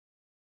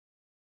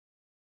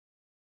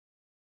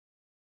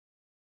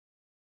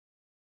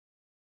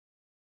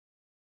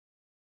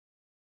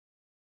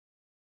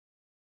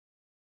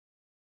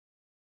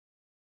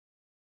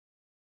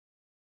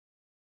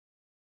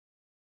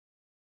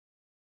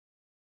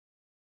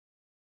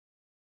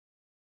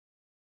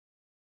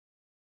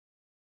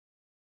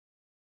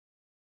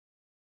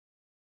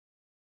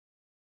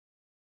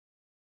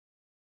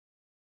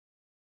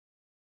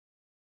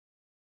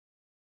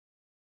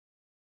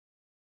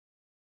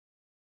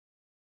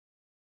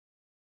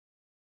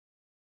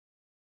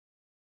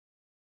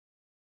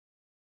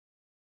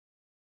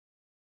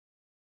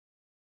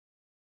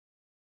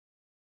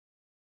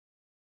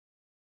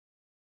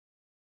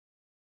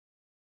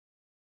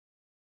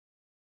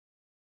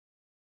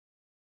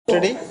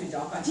Ready?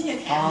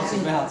 好，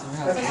准备好，准备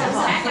好。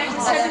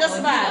看这个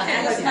是吧？看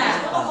这个是吧？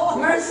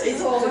看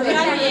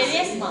粤语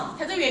是嘛？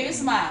看这粤语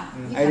是嘛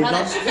I did not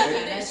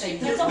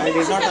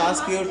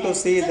ask you to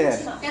see there.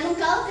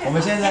 我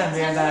们现在没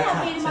让大家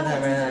看，现在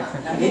没让大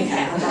家看。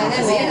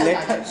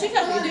Later. 去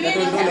看这个 That 粤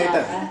will 语 do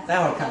later. 待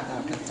会儿看，待会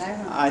儿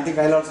看。I think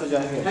I'll also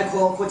join you.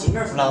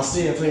 老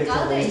师也会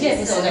看的。看着，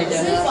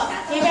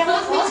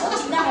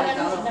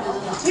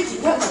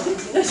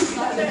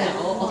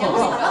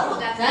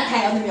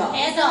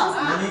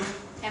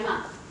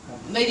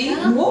没的。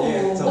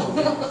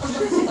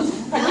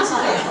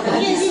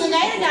你是挨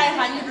人家一下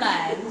你不来。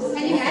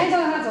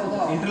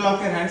 Interlock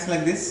your hands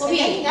like this. 把手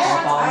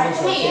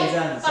贴这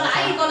样子。把那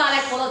一个拿来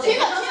搁到这个，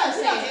这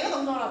个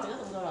动作了，这个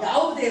动作了。要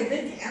不得没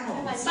电了。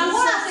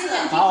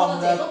把我们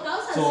的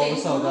左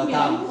手的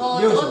大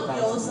拇，右手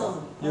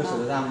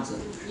的大拇指，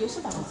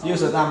右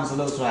手大拇指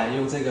露出来，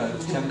用这个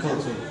相扣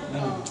住。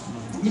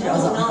你不要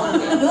说。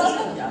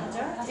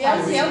要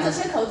这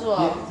些扣住。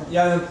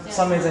要用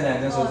上面这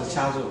两根手指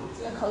掐住。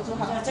扣住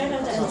好。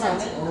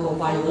我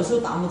把右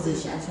手大拇指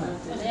掀出来。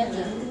这样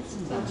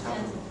掐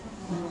住。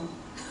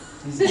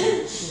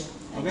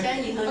OK。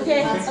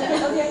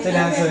这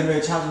两指有没有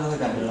掐住的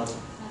感觉了？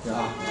有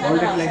啊。Hold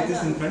it like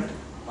this in front.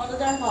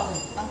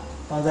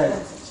 放在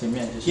前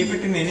面就行。 Keep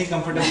it in any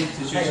comfortable 看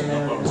situation. 有没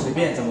有随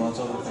便怎么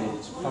做都可以，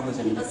放在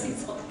前面就可以。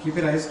 Keep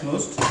your eyes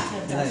closed.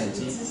 闭上眼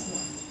睛。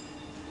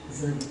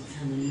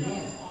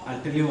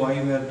 I'll tell you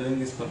why we are doing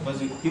this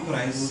purpose. You keep your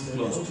eyes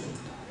closed.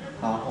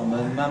 好，我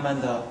们慢慢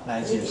的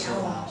来解释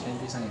啊，先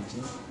闭上眼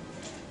睛。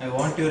 I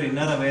want your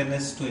inner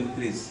awareness to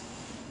increase.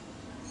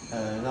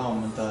 让我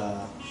们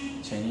的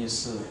潜意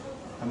识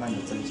慢慢的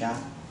增加。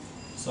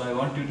 So I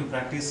want you to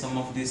practice some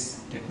of these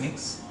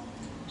techniques.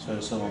 所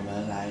以说我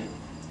们来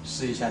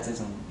试一下这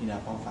种医疗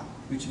方法，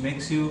 which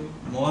makes you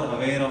more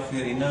aware of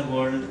your inner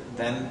world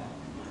than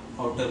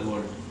outer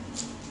world.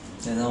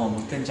 能让我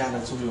们更加的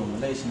注意我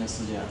们内心的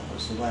世界，而不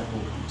是外部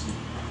环境。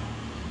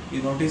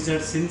 You notice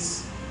that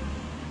since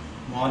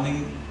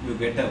morning you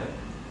get up,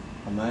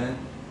 我们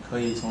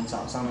可以从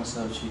早上的时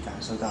候去感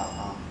受到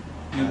啊，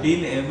 you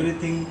deal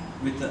everything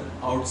with the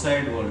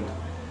outside world.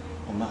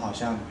 我们好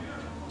像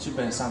基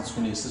本上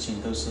处理事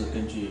情都是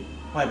根据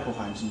外部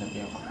环境的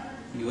变化。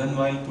 Even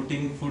while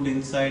putting food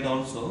inside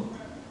also,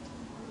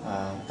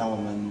 当我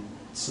们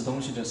吃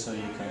东西的时候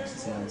也可能是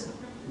这样子。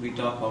 we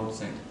talk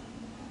outside.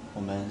 我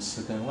们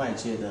是跟外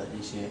界的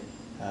一些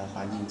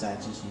环境在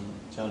进行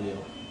交流。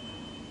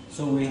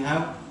 So we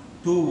have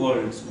two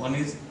worlds. One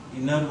is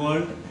inner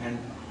world and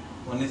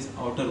one is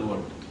outer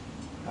world.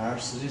 而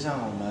实际上，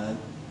我们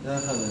任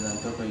何人呢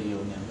都可以有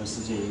两个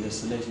世界，一个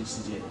是内心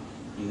世界，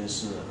一个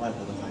是外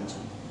部的环境。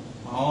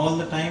 All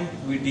the time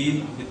we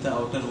deal with the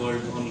outer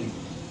world only.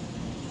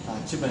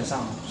 基本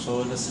上所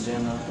有的时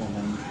间呢，我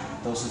们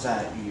都是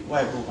在与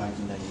外部环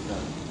境的一个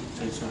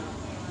接触。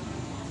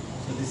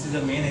 So this is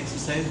the main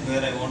exercise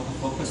where I want to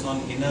focus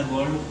on inner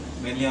world,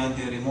 mainly on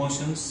your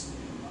emotions,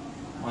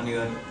 on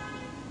your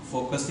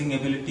focusing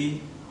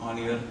ability, on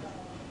your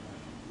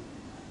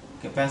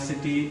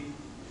capacity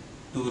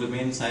to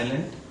remain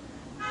silent.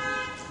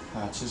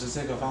 其实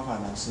这个方法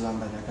呢是让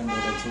大家更多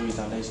的注意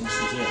到内心世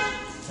界，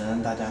能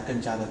让大家更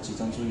加的集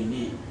中注意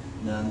力，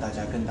能让大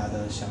家更大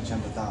的想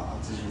象得到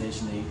自己内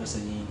心的一个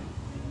声音。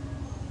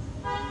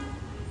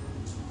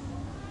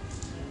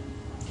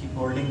 Keep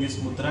holding this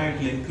mudra,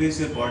 it will increase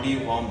your body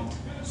warmth.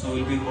 So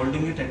we'll be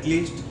holding it at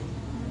least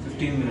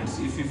 15 minutes.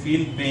 If you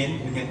feel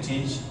pain, you can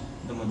change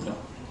the mudra.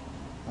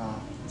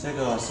 这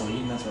个手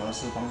印呢主要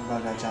是帮助大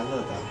家加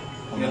热的。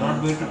 You are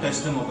not going to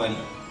touch the mobile.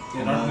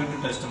 You are not going to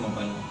touch the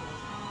mobile.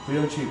 不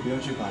用去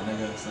把那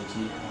个手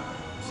机。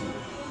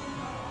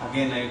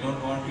 Again, I don't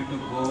want you to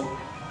go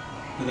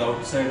to the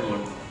outside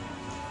world.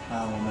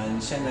 我们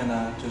现在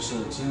呢就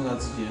是进入到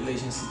自己的内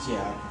心世界，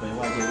而不被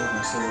外界任何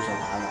事物所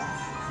打扰。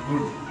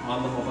 Good. All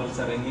the mobiles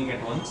are ringing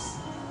at once.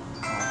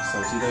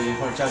 手机都一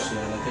会儿叫起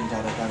来了，更加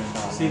的关联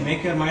到。 See,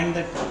 make your mind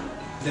that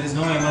there is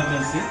no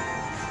emergency.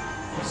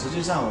 实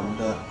际上，我们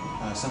的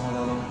生活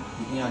当中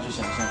一定要去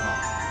想象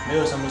没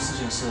有什么事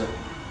情是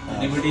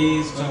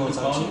Anybody is going to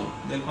call,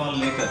 they'll call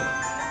later.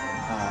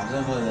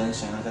 任何人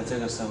想要在这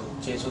个时候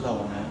接触到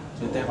我们，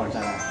就待会儿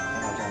再来。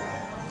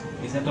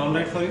 Is that all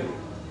right for you?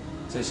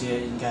 这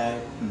些应该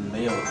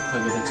没有特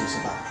别的解释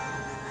吧？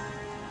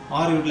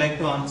 Or you would like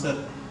to answer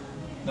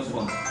the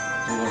phone?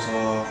 如果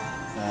说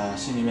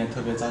心里面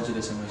特别着急的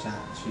情况下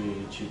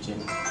去接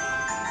吗？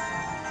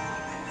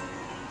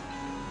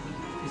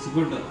 It's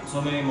good.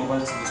 So many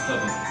mobiles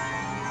disturbing.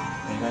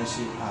 没关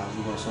系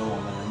如果说我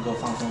们能够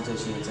放松这个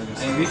时候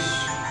I wish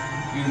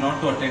you not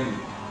to attend me.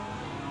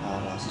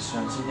 老师希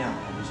望尽量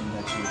我们现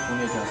在去忽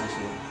略掉这些。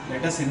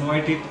 Let us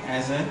invite it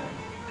as a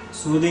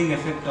soothing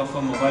effect of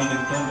a mobile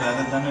ringtone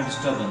rather than a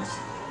disturbance.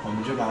 我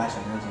们就把它想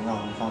象成让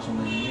我们放松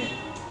的音乐。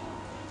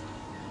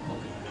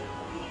 Okay.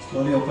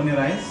 Slowly open your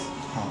eyes.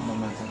 好，慢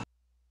慢睁。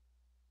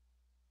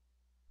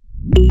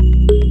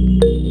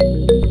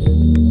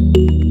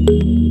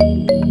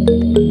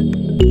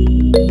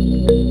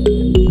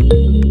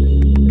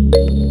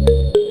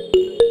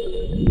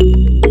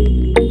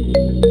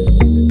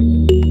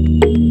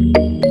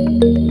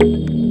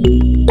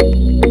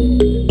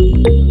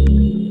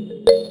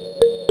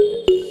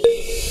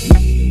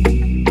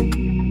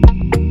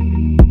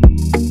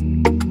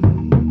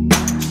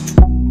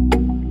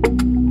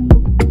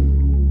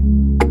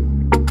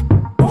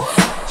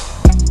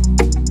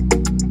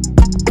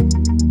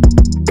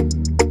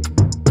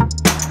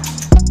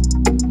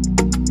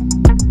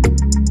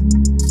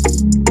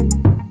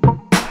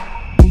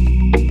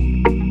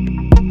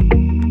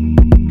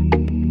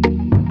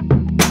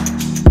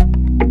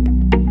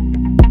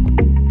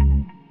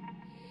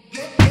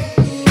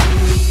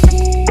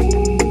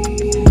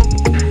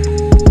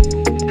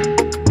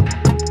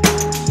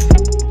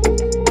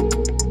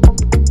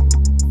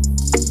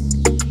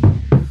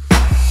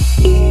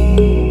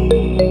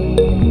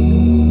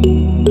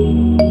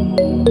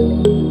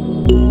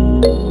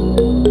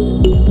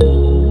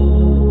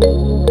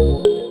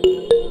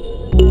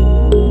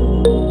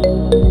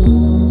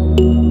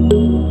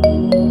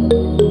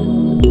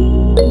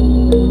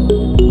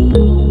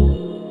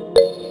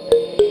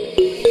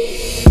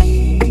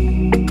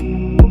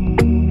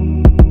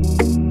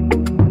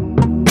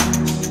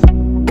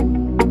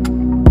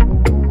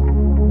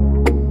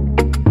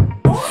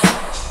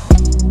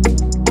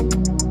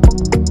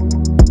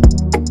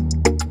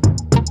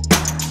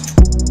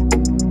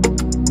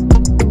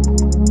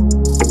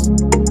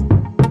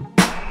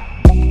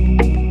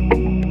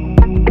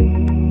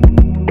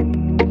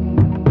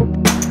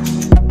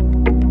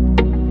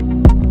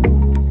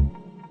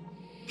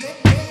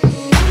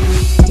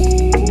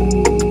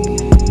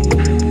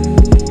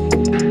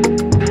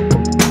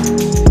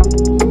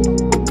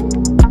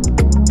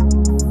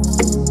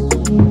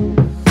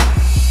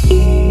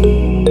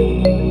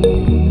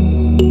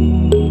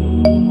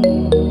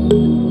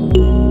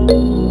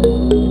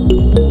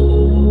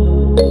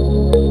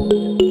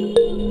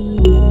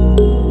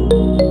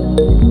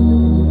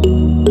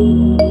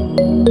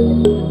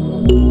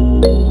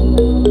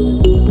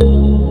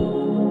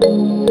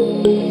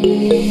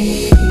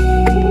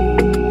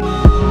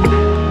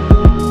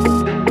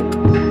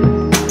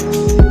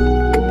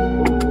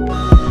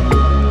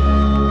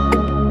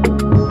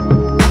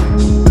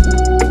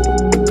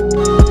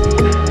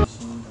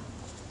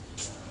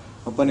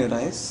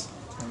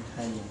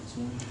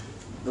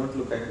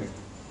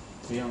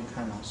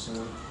看老师，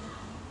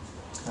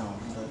看我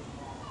们的。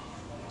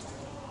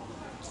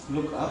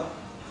Look up.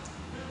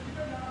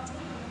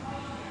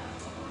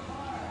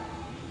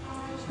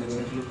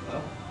 Look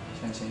up.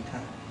 向前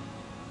看，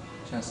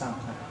向上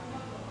看。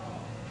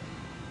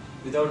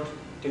Without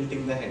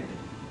tilting the head.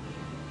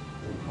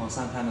 往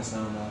上看的时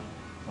候呢，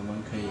我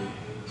们可以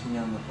尽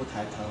量的不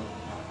抬头，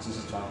只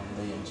是转我们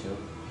的眼球。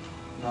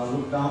Now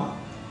look down.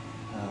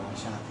 往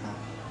下看，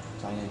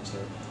转眼球。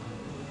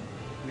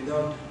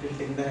Without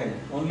tilting the head,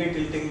 only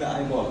tilting the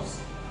eyeballs.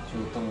 就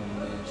动我们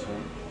的眼球。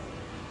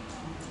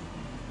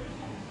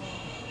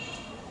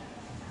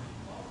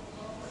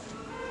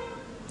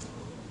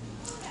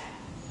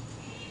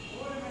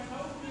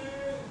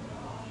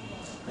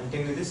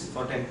Continue this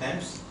for 10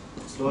 times.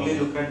 Slowly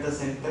look at the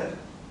center.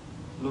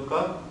 Look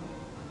up.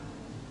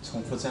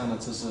 重复这样的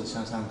姿势，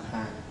向上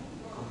看。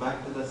Come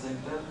back to the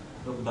center.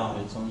 Look down.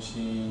 回中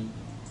心，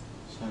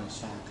向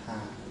下看。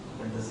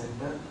Look at the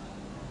center.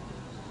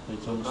 回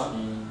中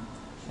心，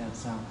向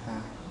上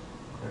看。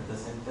Look at the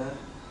center.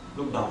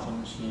 Look 回 down.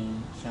 中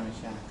心，向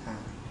下看。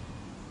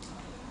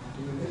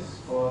Continue this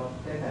for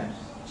 10 times.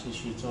 继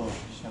续做，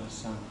向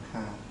上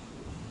看。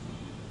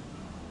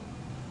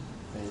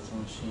回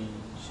中心，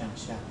向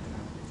下看。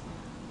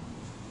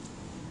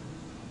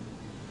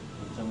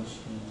回中心，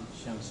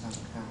向上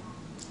看。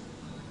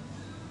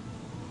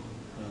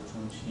回中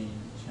心，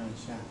向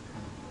下看。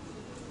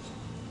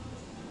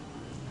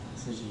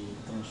自己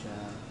动下来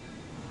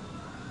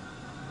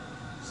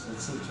10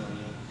次左右。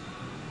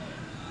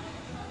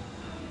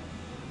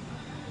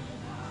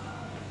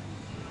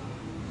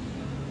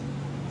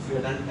If you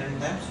are done 10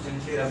 times,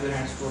 gently rub your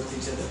hands towards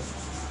each other.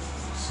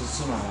 10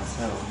次满了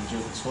之后，我们就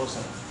搓手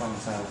放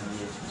在我们的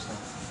眼球上。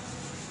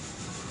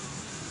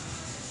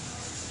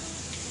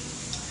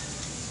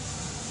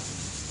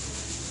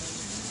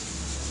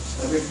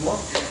A bit more.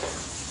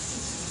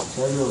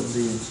 搓热我们的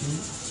眼睛，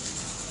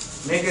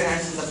 Make your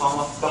hands in the palm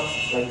of cup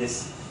like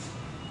this.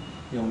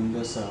 用我们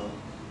的手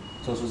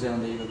做出这样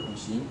的一个孔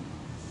形，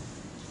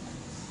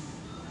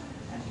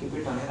 And keep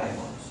it on your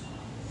eyeballs.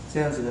 这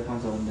样子的放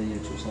在我们的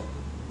眼球上，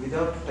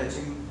 Without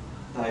touching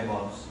the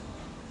eyeballs.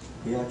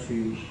 不要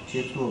去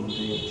接触我们的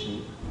眼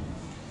球，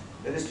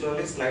 Very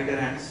slowly slide your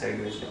hands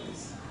sideways like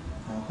this.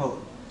 然后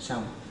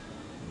向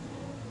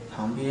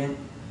旁边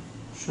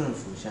顺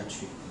服下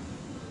去。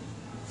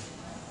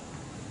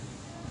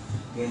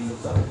 Again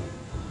look up.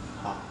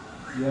 好，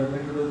 You are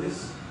going to do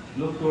this.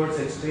 Look towards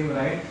extreme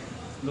right.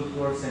 Look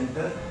towards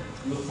center.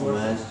 Look 我 towards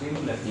们 extreme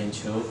left. 眼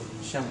球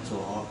向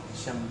左、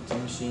向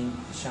中心、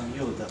向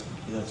右的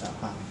一个转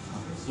换。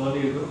好，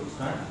 Slowly you do.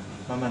 Start.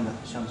 慢慢的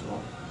向左，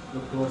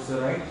 Look towards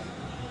the right.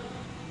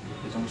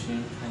 回中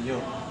心看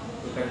右，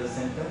 Look at the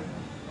center.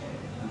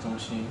 看中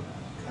心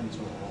看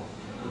左，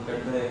 Look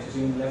at the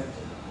extreme left.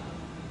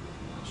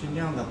 尽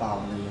量的把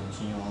我们的眼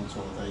睛往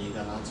左的一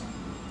个拉长。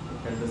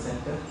 Look at the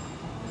center.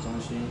 回中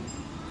心，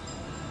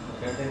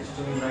 Look at the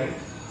extreme right.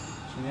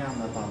 尽量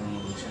的把我们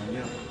眼睛向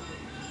右，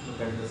 Look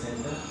at the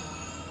center.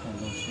 看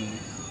中心，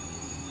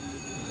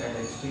 Look at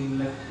the extreme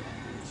left.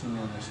 尽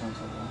量的向左。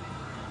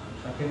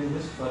 Continue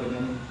this for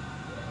remaining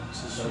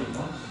持续 30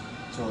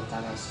 counts. 做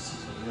大概10次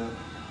左右，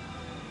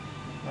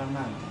慢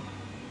慢的。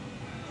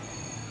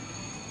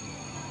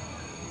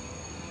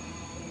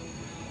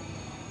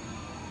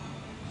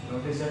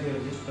 Notice that you are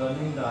just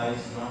turning the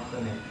eyes, not the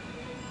neck.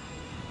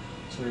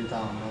 注意到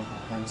我们好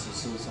像只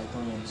是在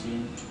动眼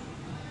睛，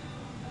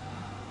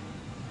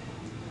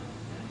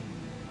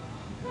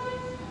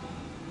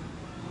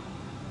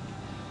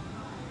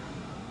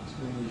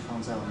注意力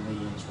放在我们的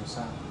眼球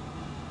上。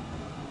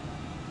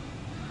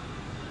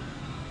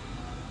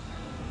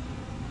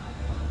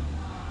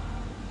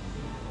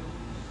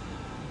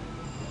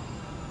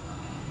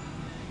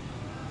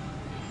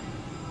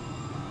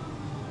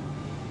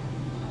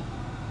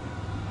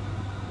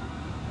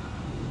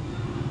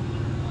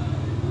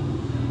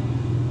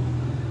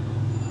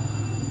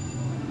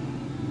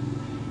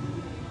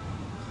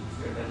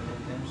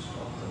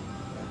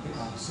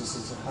试试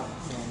之后，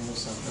用我们的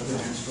手 Rub your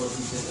hands towards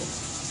each other.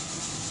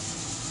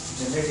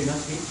 Generate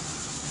enough heat.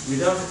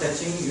 Without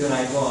touching your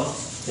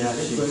eyeballs, you are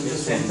just going to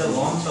send the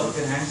warmth of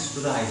your hands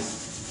to the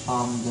eyes.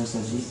 把我们的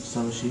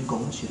手心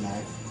拱起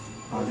来，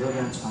把热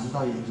量传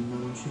到眼睛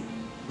当中去。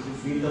 Did you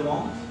feel the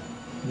warmth?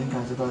 能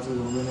感受到这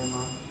种热量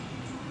吗？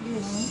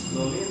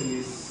 Slowly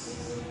release.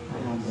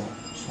 慢慢的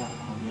向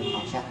旁边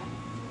滑下。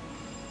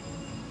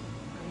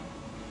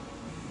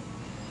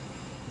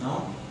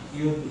 Now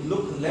you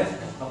look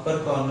left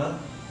upper corner,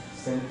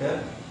 center,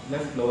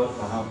 left lower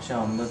然 corner. 后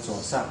向我们的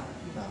左上，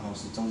然后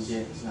是中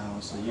间，然后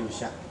是右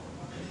下。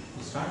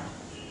 You start.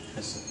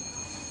 开始。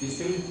 You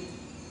still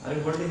are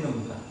you holding the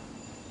mudra?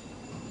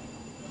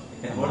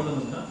 You can hold the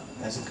mudra.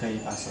 还是可以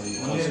把手移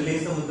Only 过去。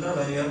 release the mudra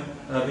when you are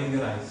rubbing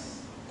your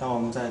eyes 当我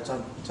们在转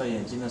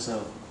眼睛的时候，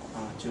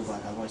就把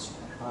它握起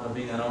来。 or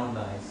rubbing around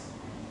the eyes.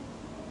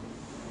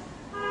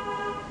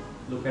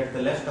 Look at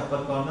the left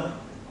upper corner.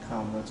 看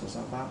我们的左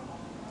上方，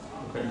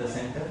 Look at the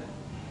center.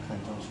 看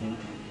中心，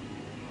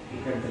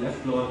 Look at the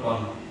left lower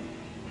corner.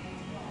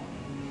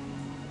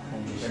 看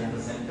右 Look 下， at the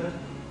center.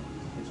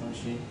 回中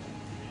心。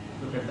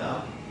Look at the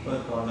upper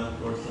corner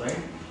towards the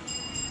right.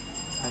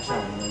 看一下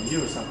我们的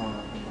右上方的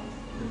头发。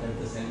Look at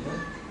the center.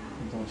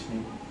 重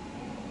心。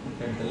Look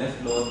at the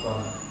left lower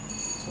corner.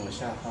 左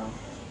下方。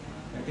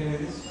Continue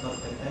this for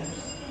 10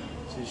 times.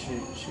 继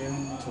续，先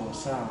左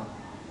上，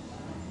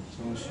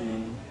中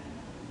心，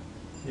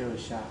右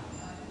下，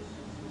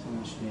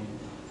中心，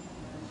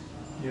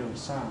右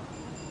上，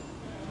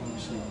中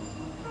心，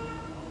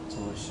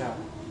左下，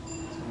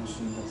中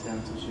心的这样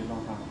继续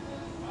方法。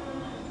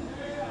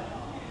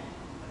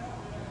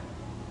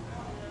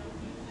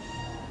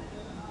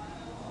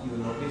You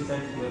will notice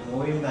that you are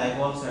moving the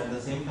eyeballs at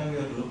the same time you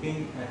are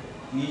looking at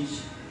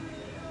each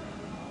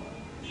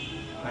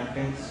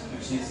contents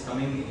which is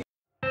coming in.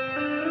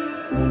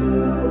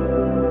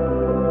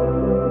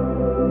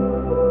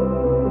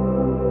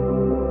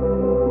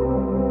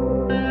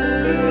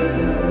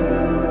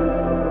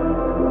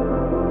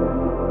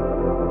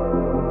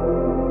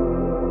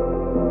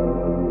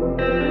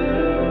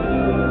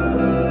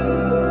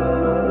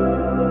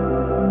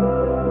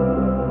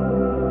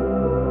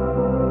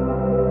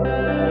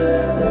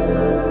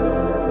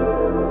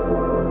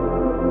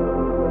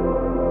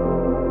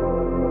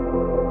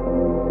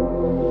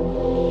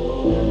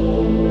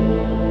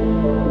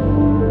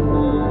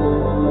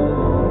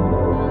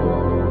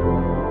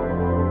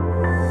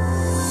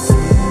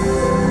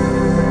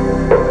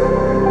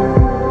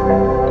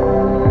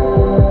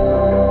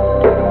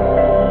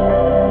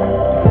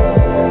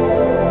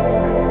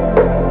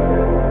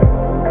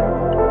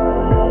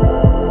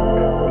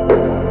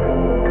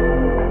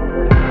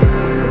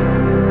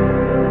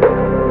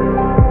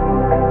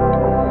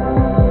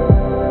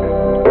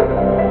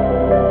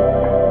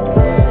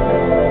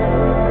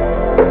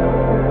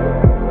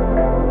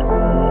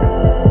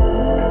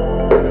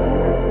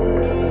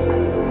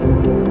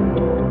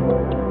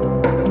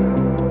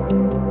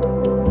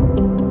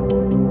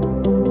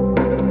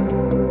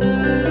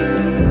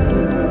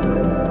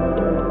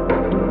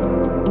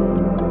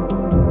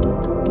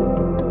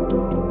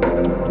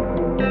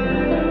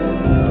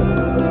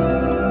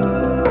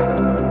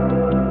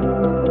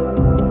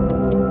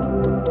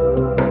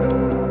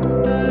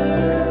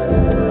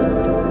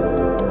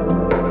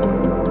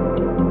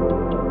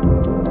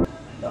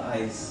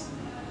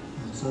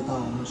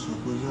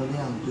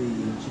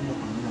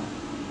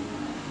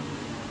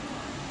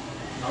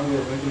 Now we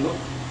are going to look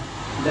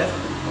left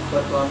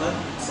upper corner,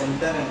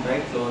 center and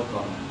right lower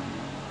corner.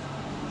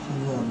 现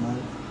在我们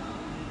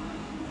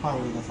换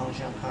一个方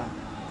向看，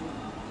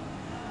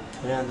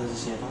同样都是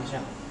斜方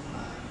向。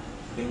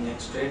Being neck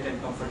straight and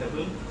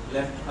comfortable.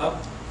 Left up,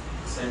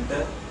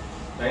 center,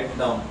 right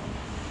down.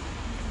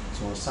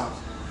 左上，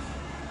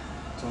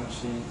中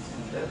心，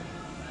 Center,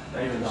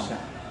 right 右 down. 下，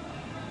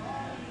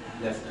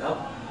 Left up,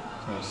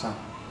 左上，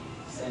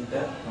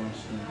 center, 中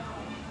心，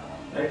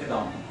 right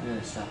down.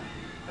 右下，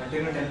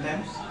 Continue 10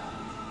 times.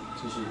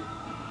 继续，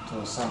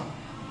左上，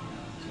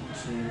中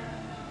心，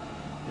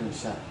右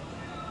下。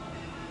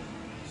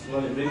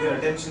 Slowly bring your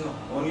attention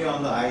only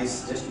on the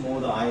eyes. Just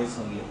move the eyes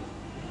only.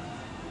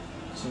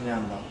 尽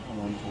量的，我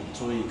们不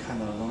注意看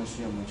到的东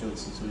西，我们就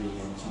只注意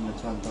眼睛的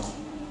转动。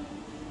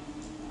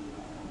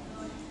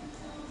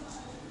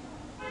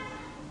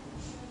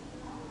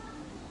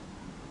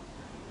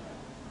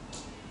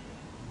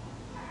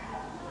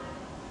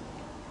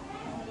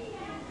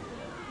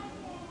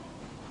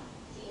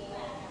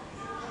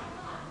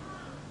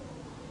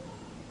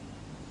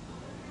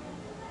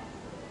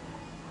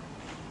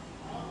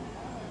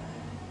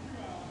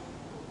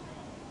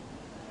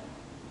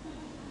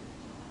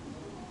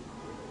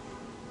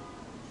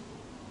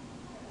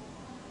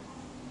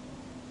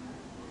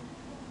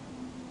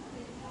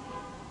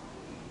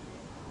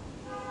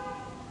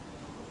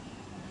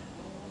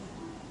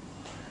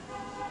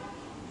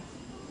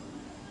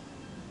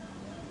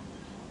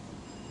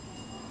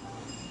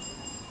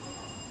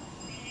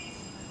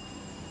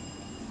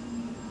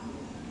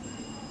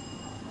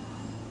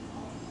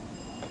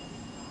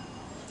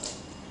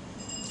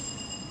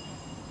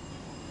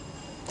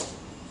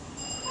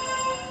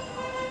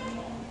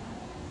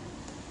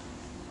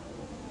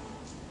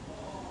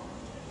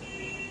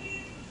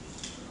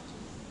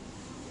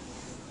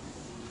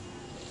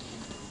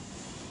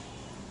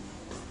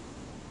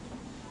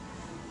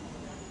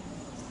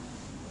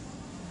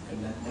And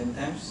then 10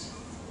 times.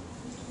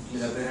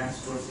 Please rub your hands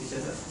towards each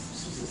other.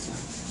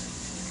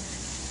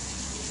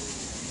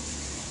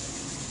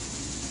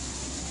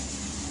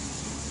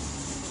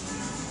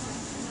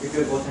 Keep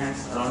your both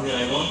hands around your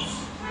eyeballs.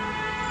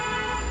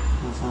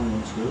 向上眼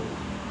球。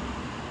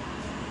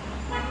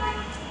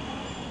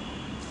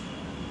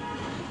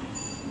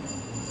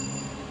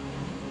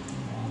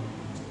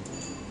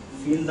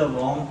 Feel the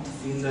warmth,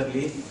 feel the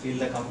relief, feel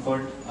the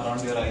comfort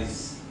around your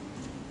eyes.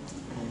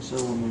 感受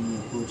我们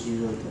眼部肌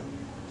肉的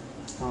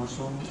放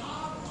松。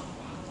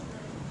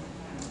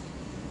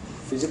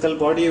 Physical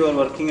body you are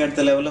working at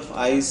the level of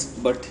eyes,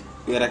 but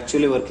you are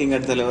actually working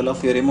at the level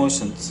of your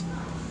emotions.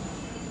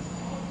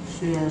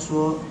 虽然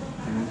说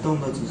我们动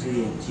的只是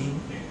眼睛，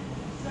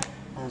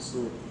但是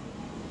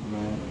我们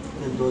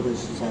更多的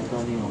是在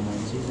锻炼我们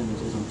精神的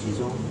这种集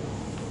中。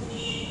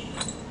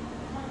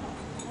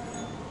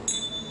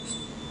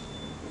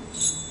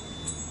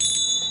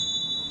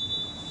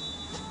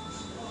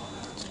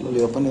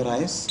Slowly open your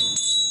eyes.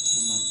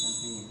 慢慢张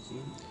开眼睛。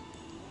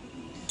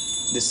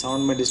 This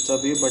sound may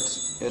disturb you, but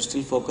you are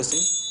still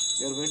focusing.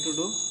 You are going to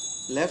do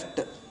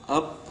left,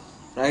 up,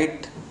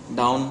 right,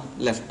 down,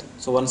 left.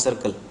 So one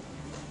circle.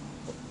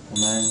 我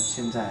们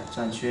现在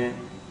转圈，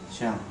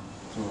向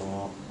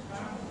左、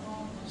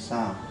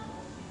上、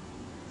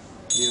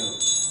右、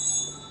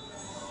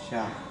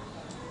下、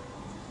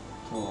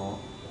左、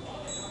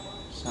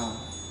上、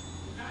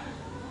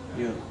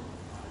右、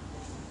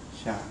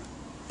下，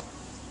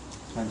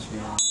转圈。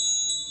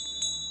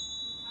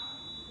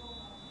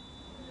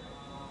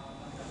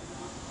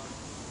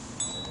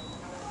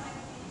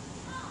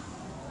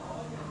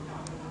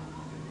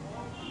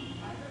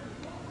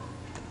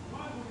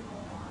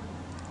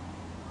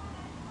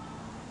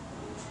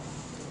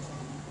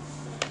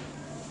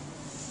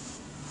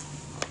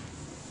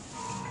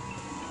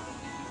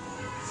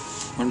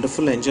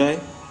 Wonderful. Enjoy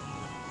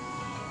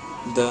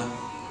the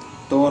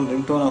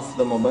ringtone of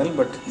the mobile,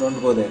 but don't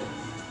go there.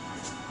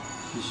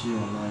 继续，我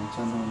们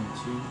转动眼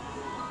睛。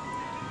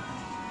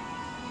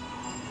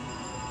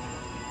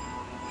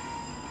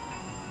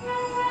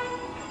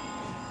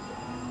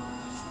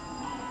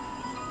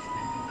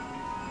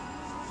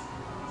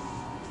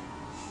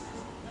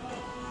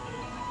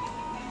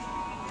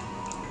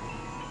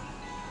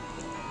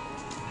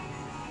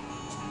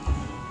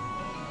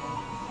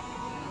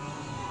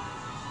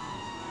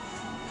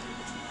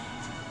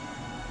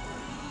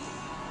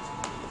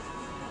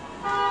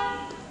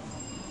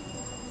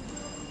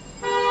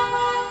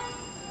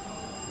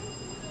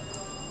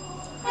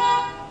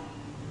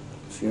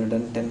 If you have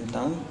done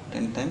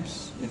 10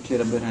 times, gently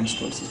rub your hands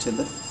towards each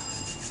other.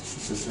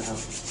 这时候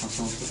放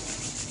松手。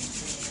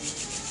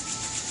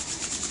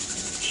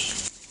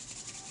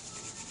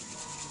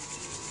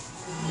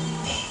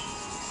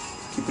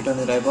 Keep it on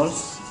your eyeballs.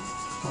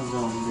 放在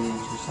我们的眼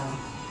球上。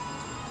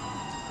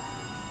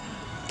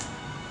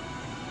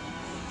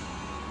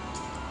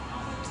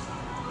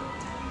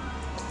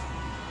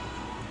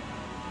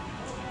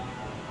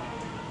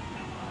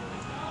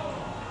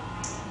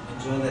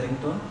 Enjoy the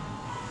ringtone.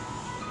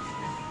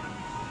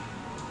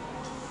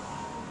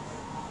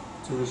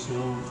 这个时候，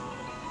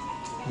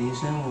铃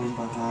声我们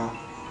把它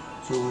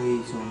作为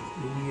一种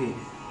音乐。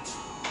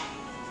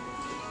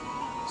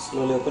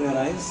 Slowly open your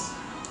eyes.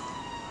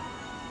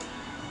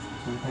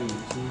 张开眼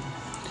睛，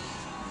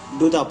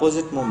 Do the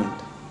opposite movement.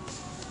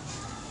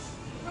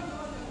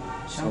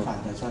 相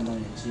反的转动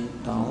眼睛，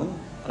 Down,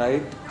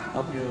 right,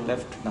 up,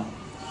 left, down.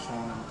 上、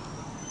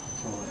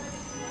左。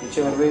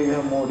 Whichever way you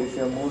have moved. If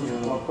you have moved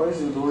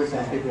clockwise, you do it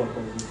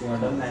anti-clockwise. If you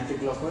have done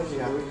anti-clockwise, you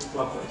do it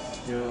clockwise.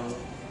 右、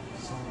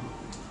上、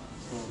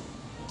左、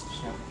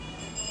下、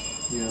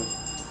右、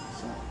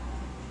上、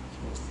左、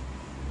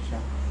下，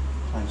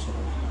转起来。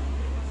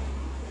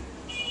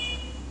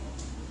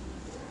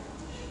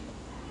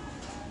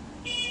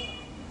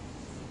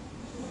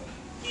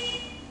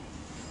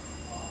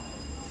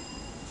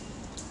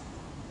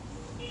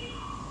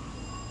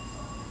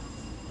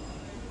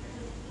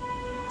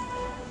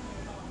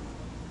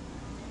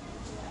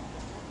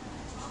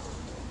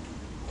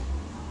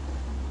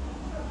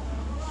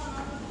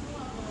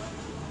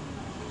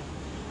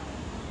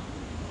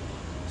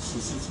 10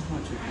次之后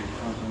就可以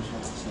放松下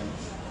来身。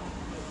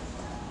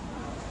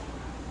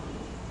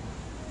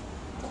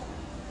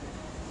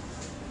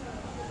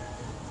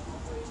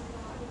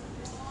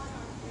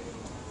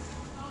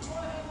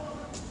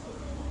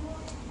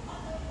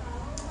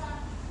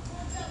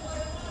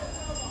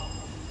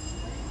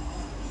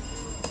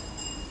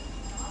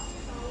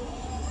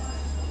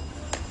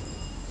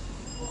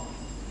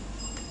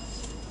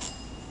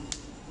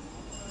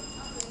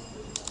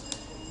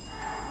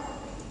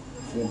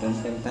 You have done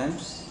 10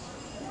 times.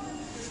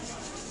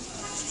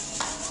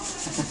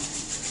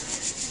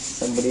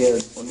 Somebody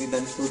has only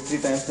done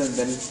 2-3 times and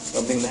then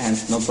rubbing the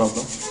hands, no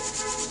problem.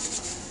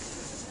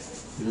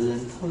 有的人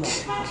偷懒，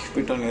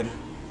 Keep it on your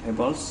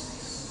eyeballs.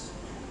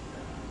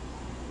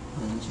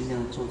 我们尽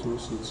量做多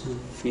10次，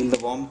 Feel the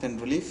warmth and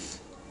relief.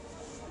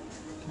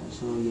 感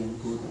受眼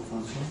部的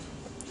放松。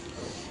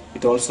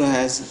 It also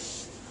has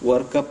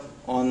workup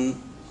on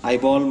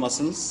eyeball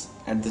muscles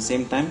at the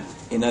same time,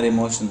 inner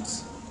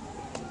emotions.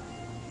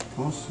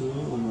 同时，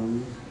我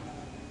们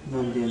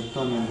锻炼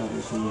到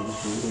的是眼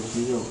球的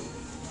肌肉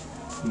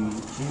与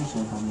精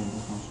神方面的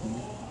放松。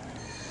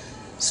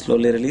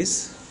 Slowly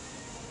release.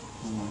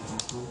 慢慢放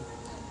松。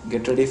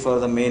 Get ready for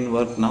the main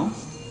work now.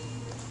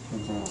 现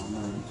在我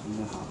们准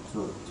备好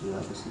做主要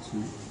的事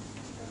情。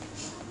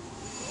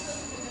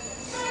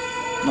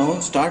 Now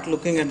start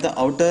looking at the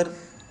outer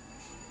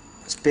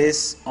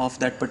space of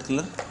that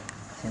particular.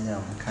 现在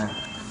我们看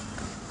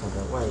我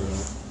的外沿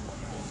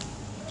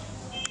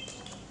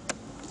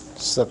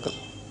circle.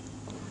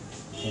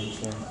 圈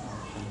圈。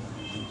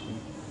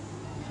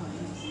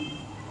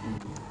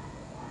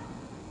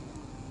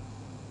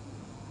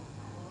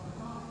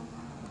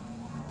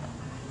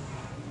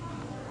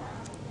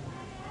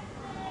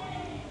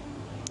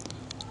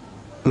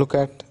 Look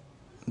at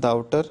the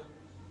outer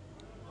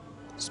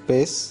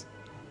space,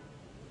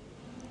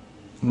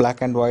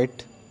 black and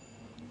white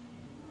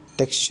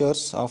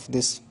textures of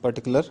this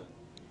particular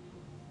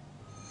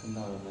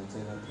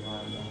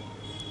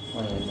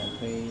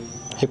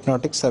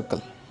hypnotic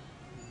circle.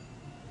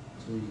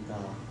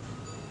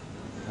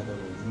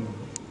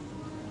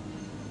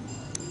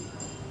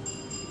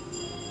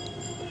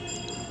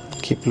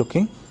 Keep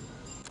looking.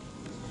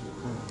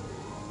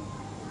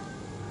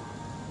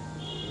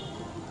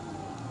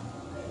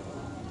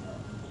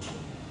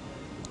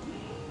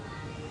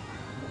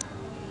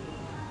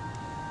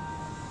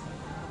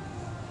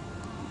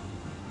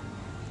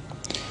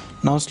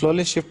 Now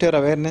slowly shift your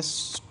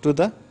awareness to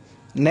the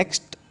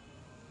next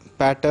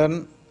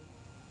pattern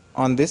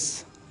on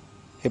this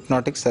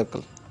hypnotic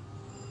circle.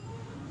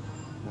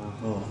 然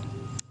后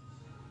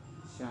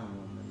向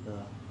我们的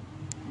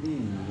另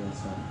一个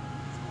层，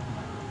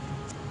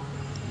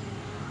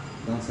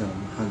刚才我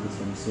们看的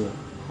层次，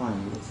换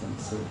一个层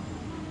次，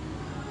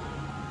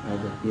挨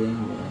着边缘。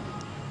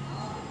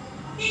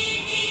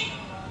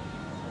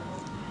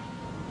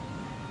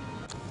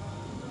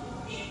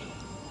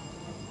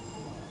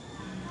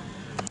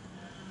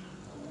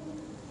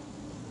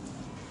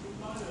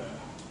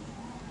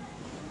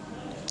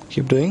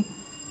 Keep doing.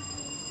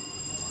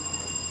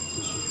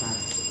 继续看。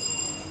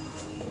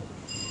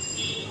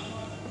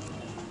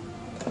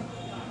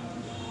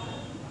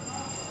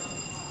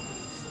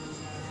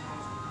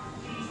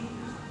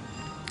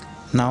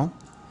 Now,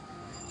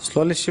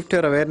 slowly shift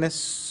your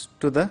awareness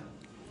to the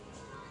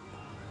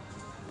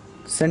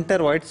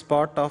center white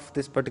spot of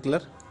this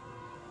particular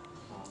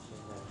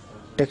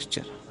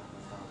texture.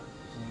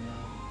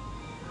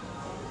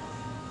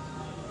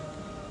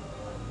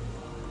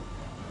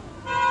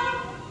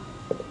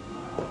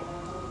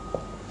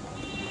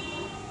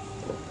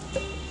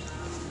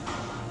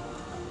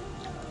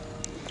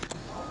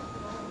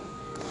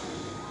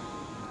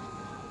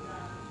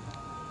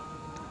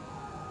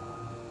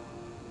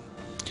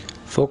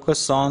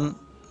 Focus on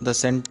the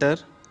center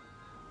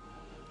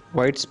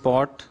white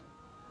spot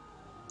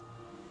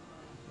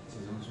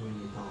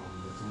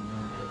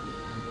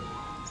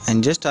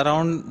and just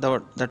around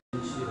that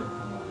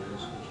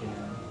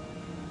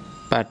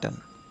pattern.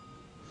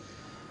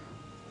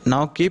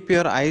 Now keep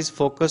your eyes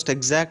focused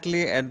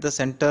exactly at the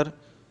center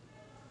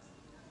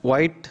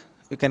white,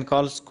 you can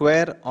call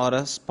square or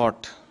a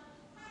spot.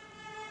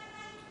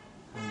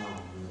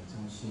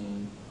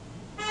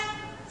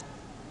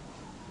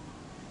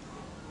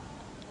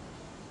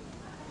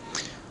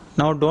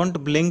 Now don't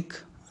blink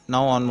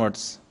now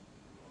onwards.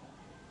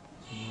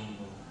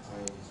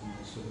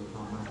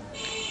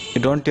 You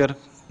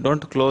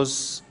don't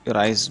close your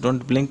eyes,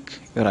 don't blink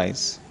your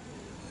eyes.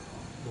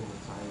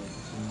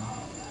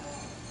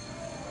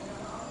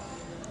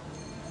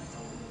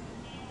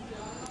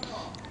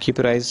 Keep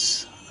your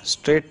eyes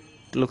straight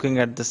looking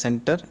at the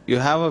center. You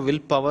have a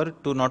willpower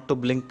to not to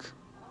blink.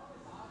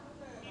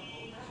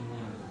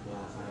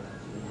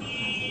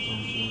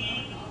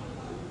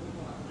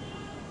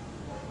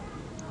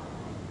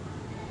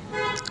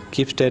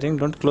 Keep staring,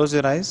 don't close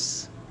your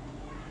eyes.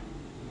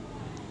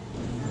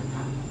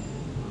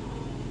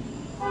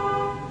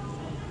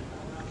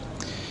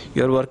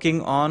 You are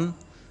working on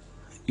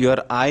your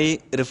eye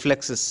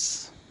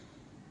reflexes.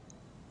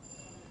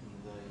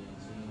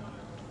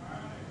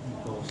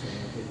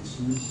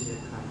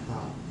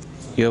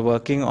 You are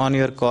working on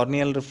your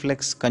corneal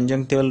reflex,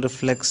 conjunctival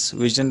reflex,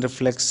 vision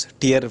reflex,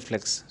 tear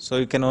reflex. So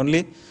you can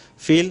only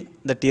feel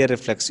the tear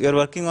reflex. You are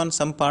working on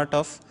some part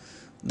of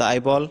the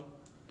eyeball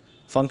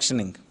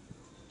functioning.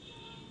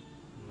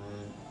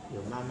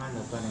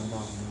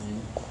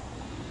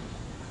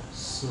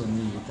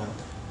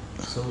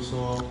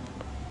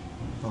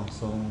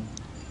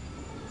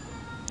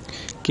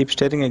 Keep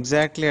staring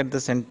exactly at the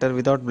center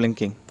without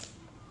blinking.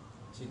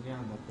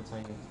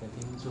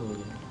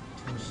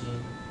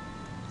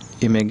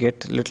 You may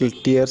get little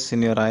tears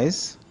in your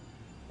eyes.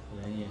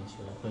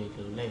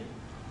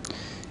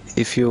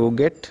 If you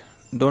get,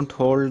 don't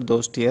hold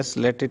those tears,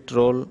 let it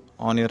roll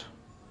on your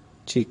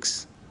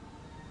cheeks.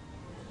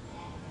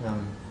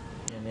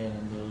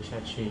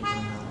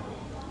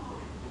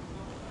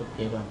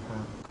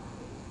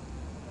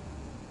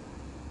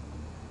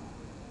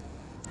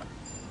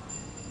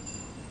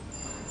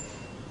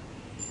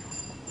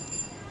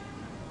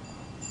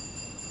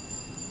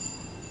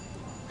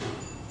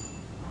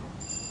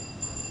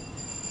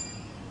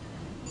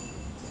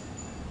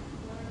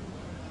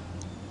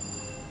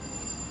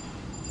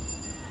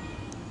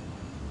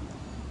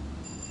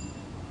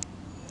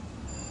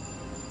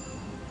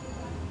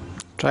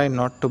 Try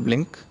not to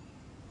blink.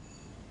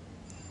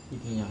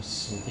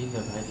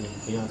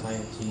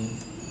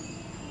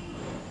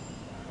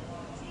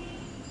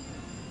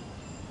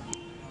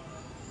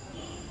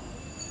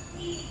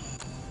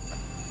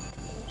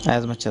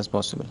 As much as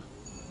possible.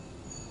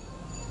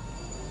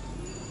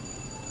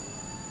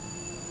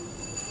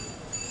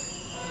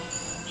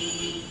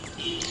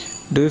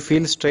 Do you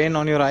feel strain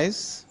on your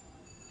eyes?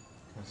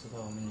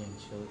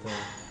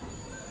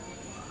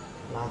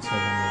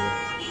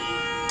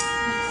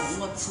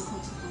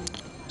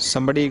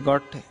 Somebody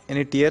got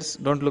any tears?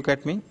 Don't look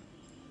at me.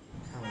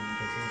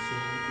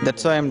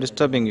 That's why I am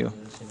disturbing you.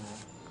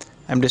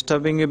 I'm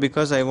disturbing you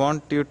because I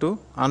want you to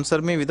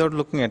answer me without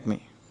looking at me.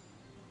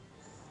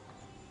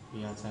 不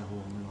要在乎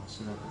我们老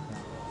师的答案。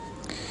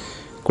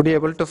 Could you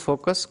able to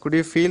focus? Could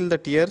you feel the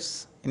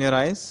tears in your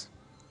eyes?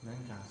 能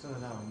感受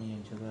到我们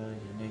眼球的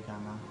眼泪干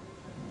吗？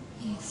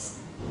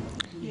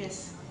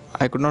 Yes.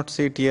 I could not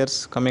see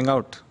tears coming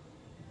out.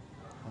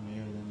 还没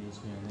有人流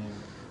出眼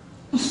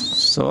泪。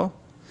 So,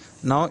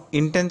 now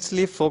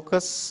intensely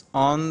focus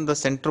on the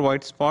center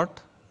white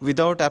spot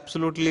without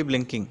absolutely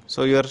blinking.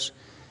 So, you are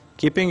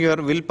keeping your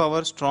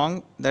willpower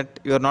strong that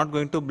you are not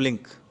going to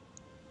blink.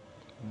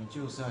 我们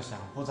就是要想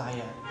不眨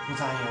眼，不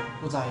眨眼，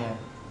不眨眼。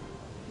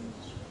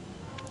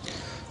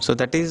 So,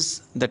 that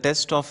is the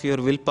test of your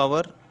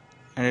willpower,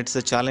 and it's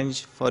a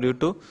challenge for you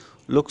to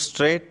look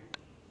straight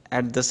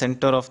at the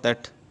center of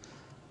that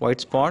white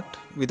spot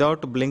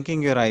without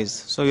blinking your eyes.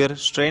 So, you are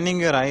straining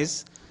your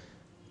eyes,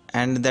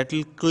 and that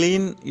will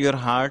clean your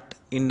heart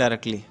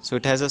indirectly. So,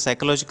 it has a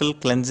psychological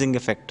cleansing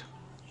effect.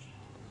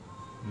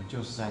 我们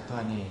就是在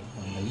锻炼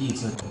我们的意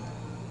志，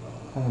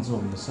控制我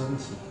们的身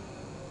体，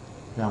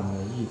让我们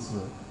的意志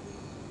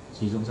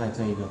集中在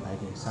这一个白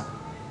点上。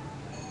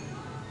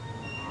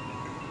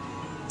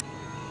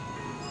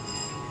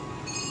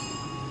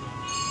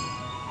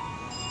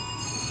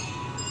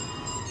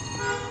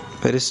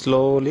 Very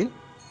slowly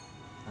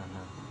慢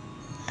慢，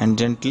 and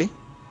gently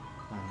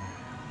慢慢，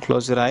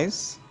 close your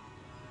eyes.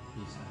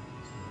 闭上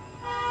眼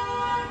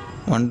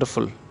睛。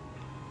 Wonderful.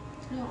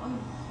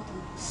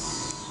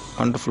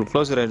 Wonderful.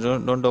 Close your eyes.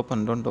 Don't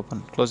open. Don't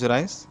open. Close your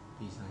eyes.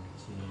 闭上眼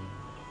睛。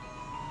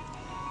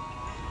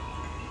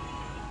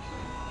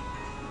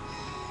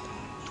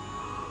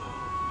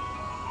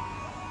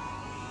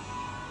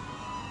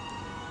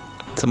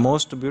 It's the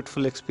most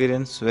beautiful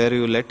experience where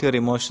you let your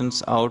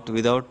emotions out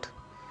without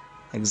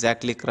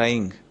exactly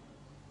crying.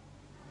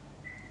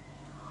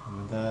 我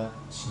们的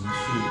情绪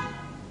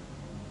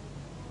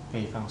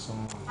被放松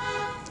了，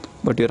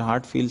 But your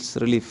heart feels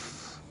relief.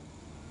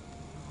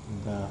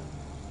 你的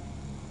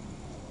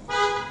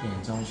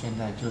眼中现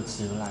在就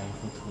只有那一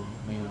幅图，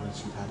没有了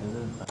其他的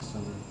任何事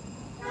物。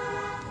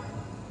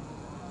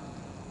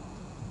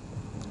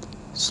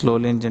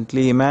 Slowly and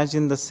gently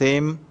imagine the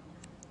same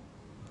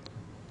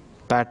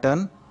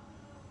pattern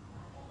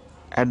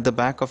at the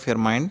back of your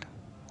mind.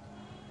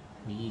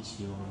 回忆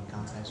起我们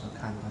刚才所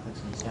看到的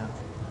景象，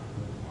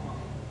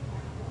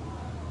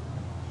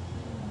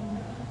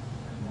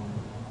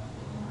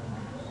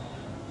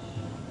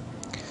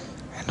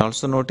 And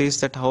also notice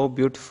that how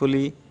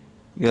beautifully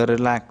you are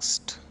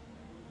relaxed.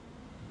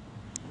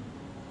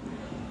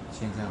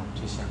 现在我们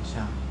去想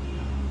象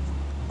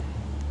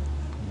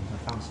你的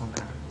放松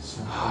感是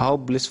How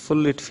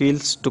blissful it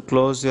feels to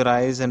close your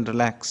eyes and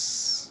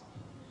relax.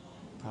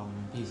 当我们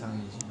闭上眼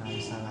睛那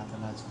一刹那的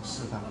那种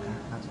释放感，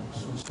那种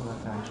舒服的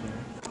感觉。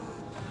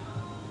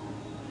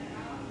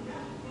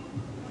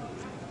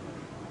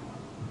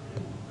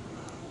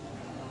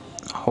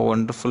 How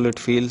wonderful it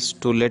feels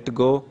to let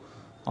go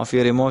of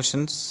your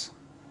emotions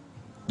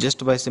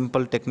just by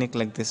simple technique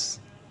like this.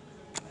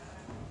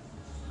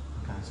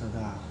 感受到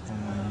我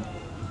们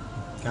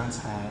刚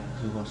才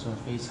如果说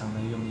非常的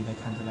用力的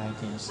看着那一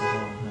点的时候，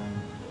我们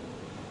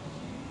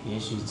也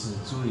许只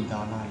注意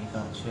到那一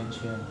个圈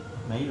圈，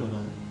没有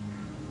了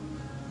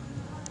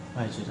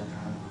外界的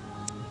它。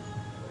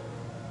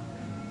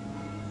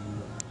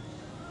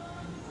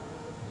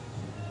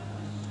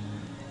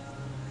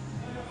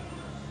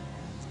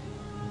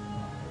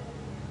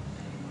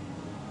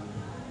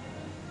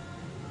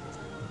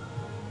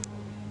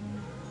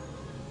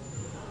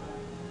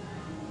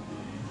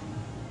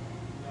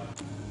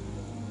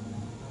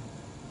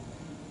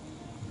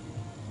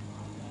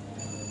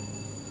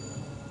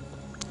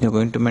 You're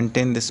going to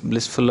maintain this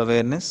blissful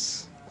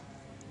awareness.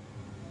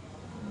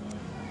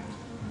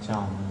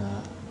 将我们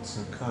的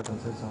此刻的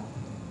这种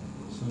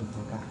幸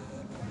福感，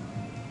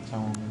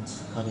将我们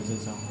此刻的这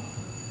种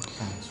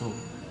感触，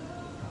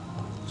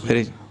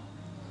 Very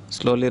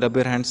slowly rub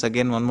your hands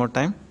again one more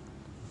time.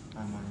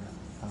 慢慢的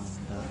把我们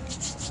的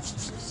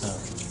手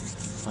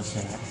合起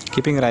来，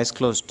 Keeping your eyes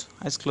closed.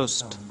 Eyes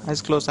closed.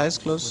 Eyes closed. Eyes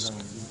闭 closed. 上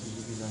眼睛，继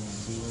续闭上眼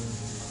睛。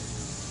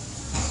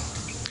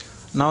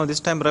 Now this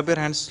time rub your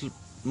hands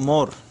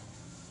more.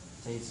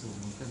 这一次我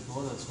们更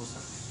多的出手，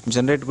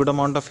 Generate good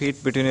amount of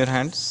heat between your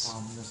hands. 把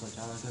我们的手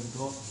加的更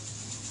多。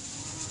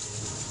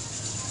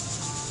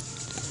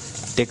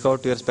 Take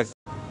out your spectacles.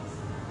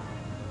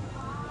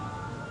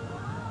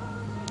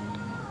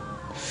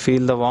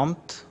 Feel the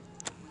warmth.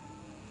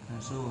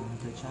 感受我们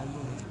的加热。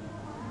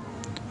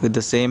 With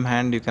the same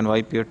hand you can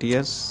wipe your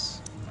tears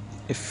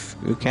if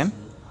you can,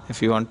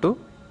 if you want to.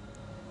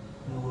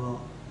 如果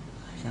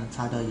想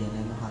擦掉眼泪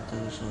的话，这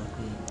个时候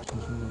可以轻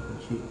轻的回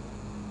去，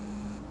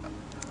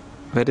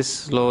 Very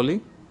slowly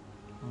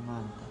慢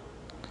慢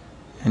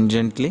的， and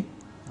gently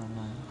慢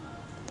慢的，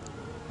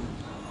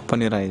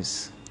 open your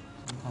eyes.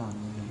 睁开我们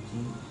的眼睛。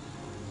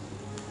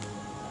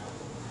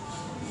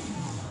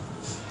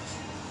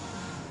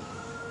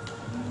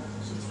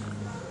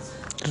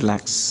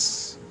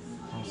 Relax.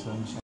 放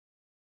松下